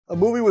A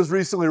movie was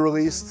recently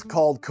released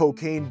called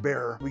Cocaine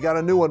Bear. We got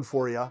a new one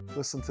for you.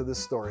 Listen to this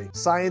story.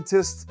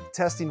 Scientists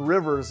testing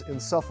rivers in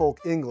Suffolk,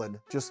 England,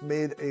 just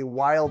made a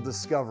wild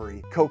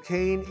discovery: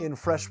 cocaine in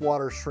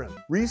freshwater shrimp.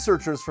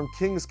 Researchers from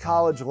King's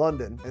College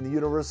London and the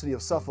University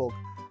of Suffolk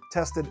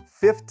tested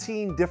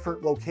 15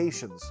 different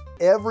locations.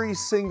 Every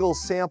single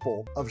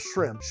sample of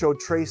shrimp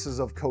showed traces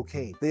of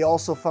cocaine. They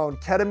also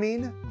found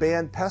ketamine,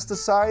 banned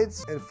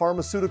pesticides, and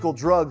pharmaceutical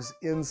drugs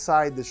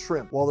inside the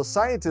shrimp. While the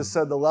scientists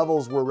said the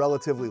levels were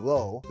relatively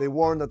low, they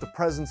warned that the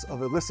presence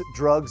of illicit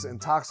drugs and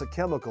toxic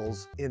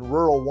chemicals in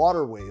rural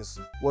waterways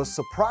was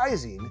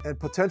surprising and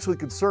potentially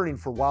concerning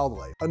for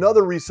wildlife.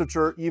 Another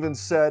researcher even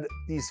said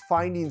these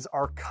findings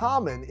are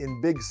common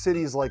in big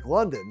cities like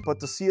London, but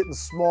to see it in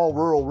small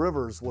rural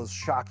rivers was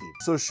shocking.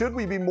 So should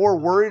we be more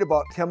worried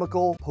about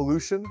chemical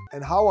pollution?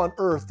 And how on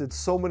earth did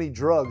so many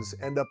drugs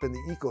end up in the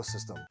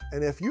ecosystem?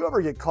 And if you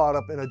ever get caught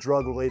up in a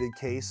drug-related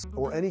case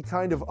or any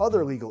kind of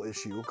other legal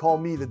issue, call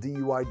me, the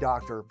DUI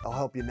doctor. I'll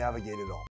help you navigate it all.